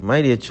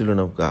My dear children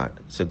of God,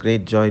 it's a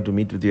great joy to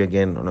meet with you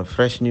again on a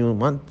fresh new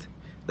month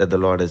that the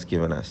Lord has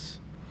given us.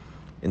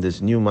 In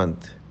this new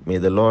month, may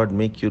the Lord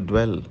make you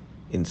dwell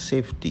in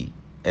safety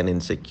and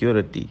in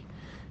security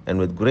and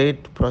with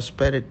great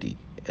prosperity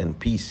and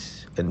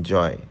peace and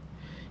joy.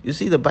 You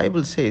see, the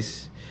Bible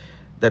says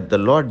that the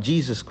Lord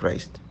Jesus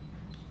Christ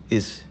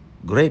is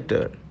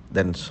greater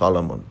than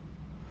Solomon.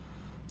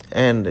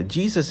 And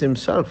Jesus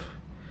himself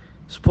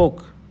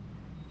spoke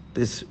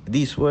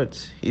these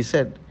words. He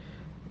said,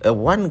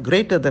 one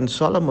greater than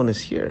Solomon is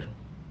here.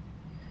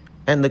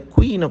 And the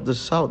queen of the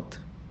south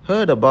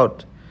heard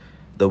about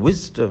the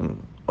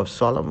wisdom of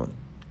Solomon.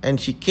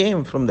 And she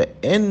came from the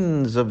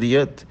ends of the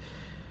earth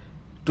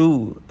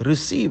to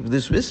receive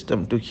this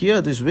wisdom, to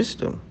hear this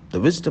wisdom, the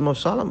wisdom of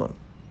Solomon.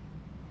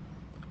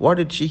 What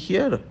did she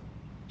hear?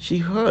 She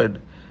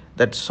heard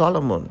that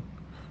Solomon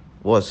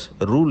was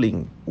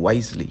ruling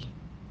wisely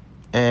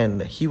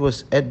and he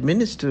was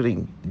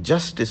administering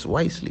justice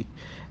wisely.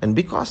 And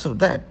because of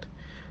that,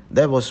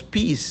 there was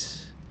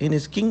peace in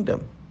his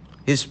kingdom.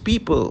 His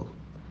people,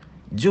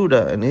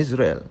 Judah and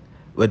Israel,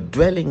 were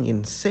dwelling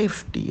in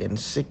safety and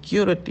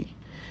security,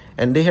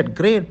 and they had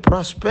great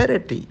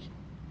prosperity.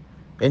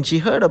 When she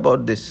heard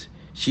about this,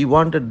 she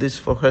wanted this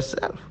for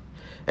herself,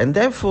 and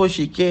therefore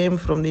she came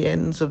from the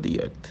ends of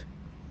the earth.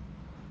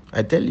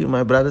 I tell you,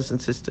 my brothers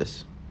and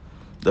sisters,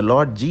 the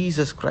Lord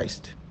Jesus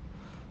Christ,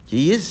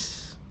 He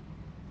is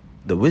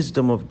the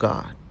wisdom of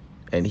God,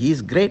 and He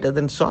is greater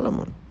than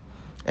Solomon,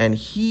 and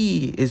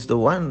He is the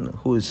one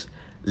who is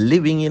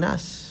living in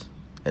us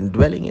and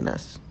dwelling in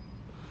us.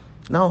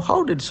 Now,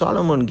 how did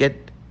Solomon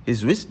get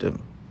his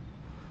wisdom?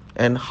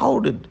 And how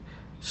did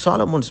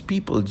Solomon's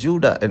people,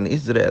 Judah and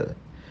Israel,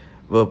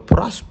 were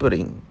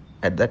prospering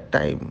at that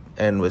time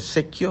and were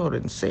secure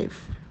and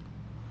safe?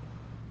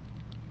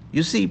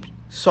 You see,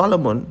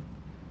 Solomon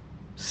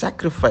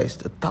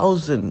sacrificed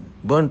 1,000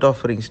 burnt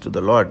offerings to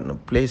the Lord in a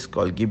place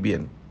called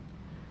Gibeon.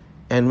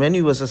 And when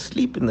he was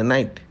asleep in the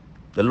night,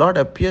 the Lord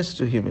appears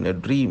to him in a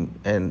dream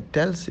and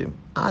tells him,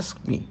 "Ask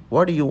me,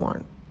 what do you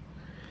want?"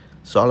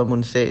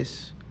 Solomon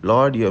says,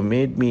 "Lord, you have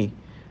made me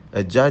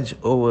a judge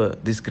over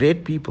this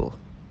great people,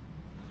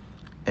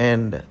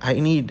 and I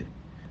need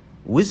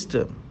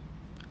wisdom.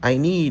 I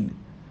need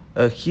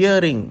a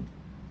hearing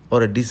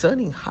or a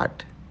discerning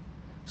heart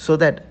so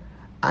that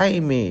I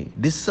may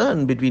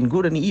discern between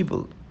good and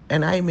evil,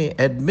 and I may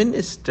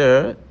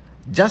administer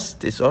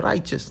justice or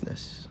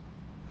righteousness."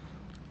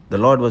 The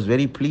Lord was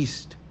very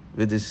pleased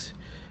with this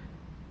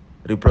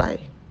reply.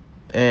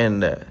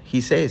 And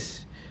he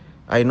says,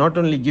 "I not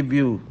only give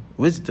you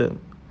wisdom,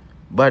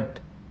 but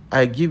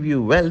I give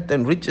you wealth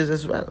and riches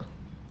as well."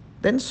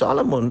 Then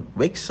Solomon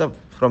wakes up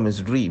from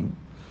his dream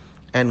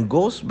and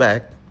goes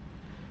back,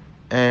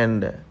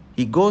 and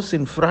he goes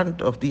in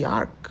front of the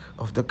Ark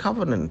of the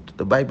Covenant,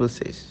 the Bible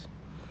says.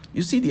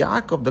 You see, the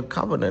Ark of the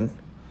Covenant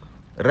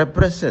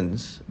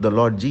represents the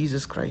Lord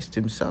Jesus Christ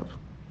himself.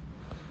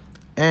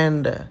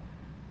 And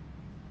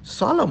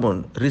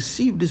Solomon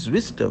received his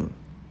wisdom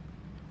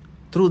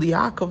through the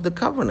Ark of the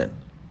Covenant,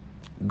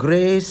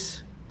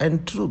 grace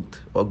and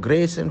truth, or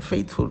grace and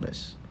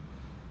faithfulness.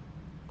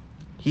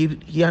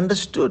 He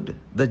understood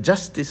the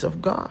justice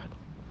of God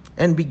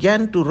and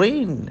began to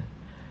reign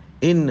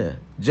in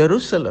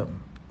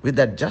Jerusalem with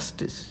that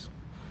justice.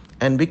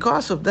 And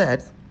because of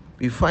that,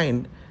 we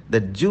find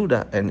that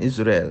Judah and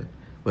Israel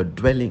were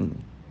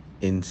dwelling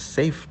in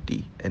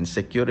safety and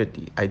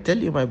security. I tell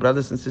you, my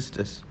brothers and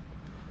sisters,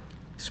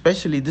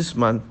 especially this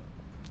month,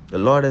 the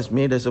Lord has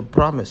made us a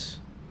promise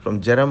from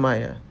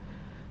Jeremiah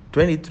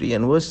 23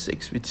 and verse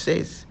 6, which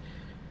says,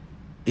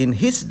 in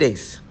his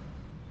days,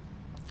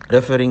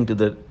 referring to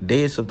the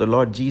days of the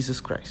Lord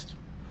Jesus Christ,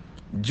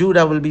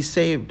 Judah will be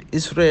saved,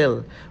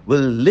 Israel will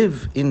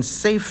live in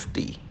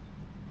safety,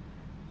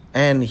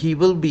 and he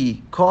will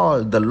be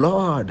called the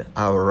Lord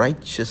our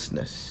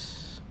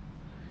righteousness.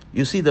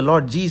 You see, the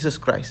Lord Jesus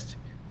Christ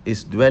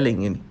is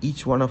dwelling in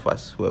each one of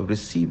us who have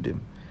received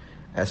him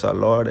as our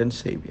Lord and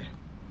Savior.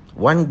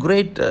 One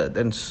greater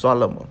than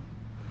Solomon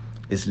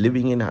is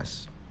living in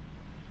us.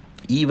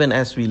 Even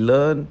as we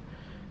learn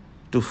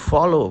to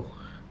follow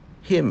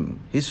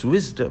him, his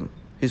wisdom,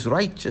 his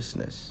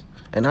righteousness,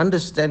 and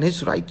understand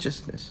his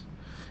righteousness,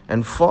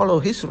 and follow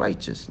his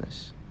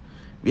righteousness,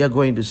 we are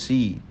going to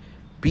see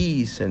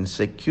peace and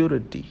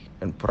security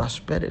and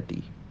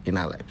prosperity in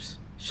our lives.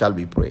 Shall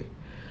we pray?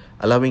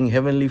 Our loving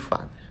Heavenly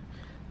Father,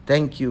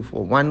 thank you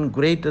for one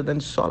greater than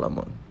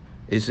Solomon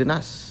is in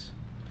us.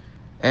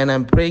 And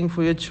I'm praying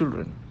for your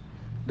children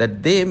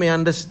that they may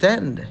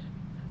understand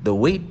the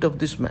weight of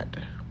this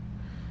matter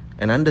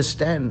and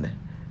understand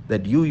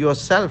that you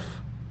yourself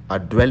are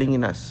dwelling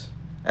in us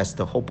as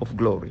the hope of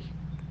glory.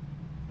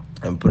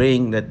 I'm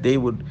praying that they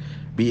would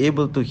be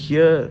able to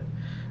hear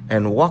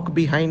and walk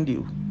behind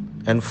you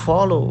and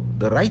follow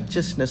the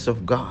righteousness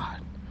of God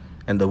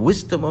and the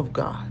wisdom of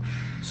God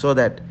so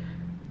that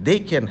they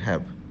can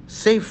have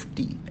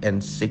safety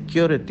and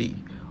security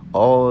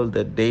all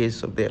the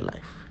days of their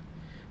life.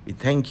 We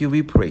thank you,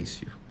 we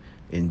praise you.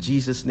 In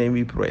Jesus' name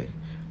we pray.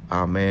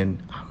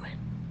 Amen. Amen.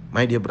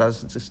 My dear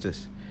brothers and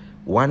sisters,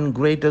 One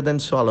greater than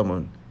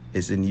Solomon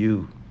is in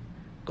you.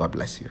 God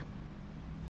bless you.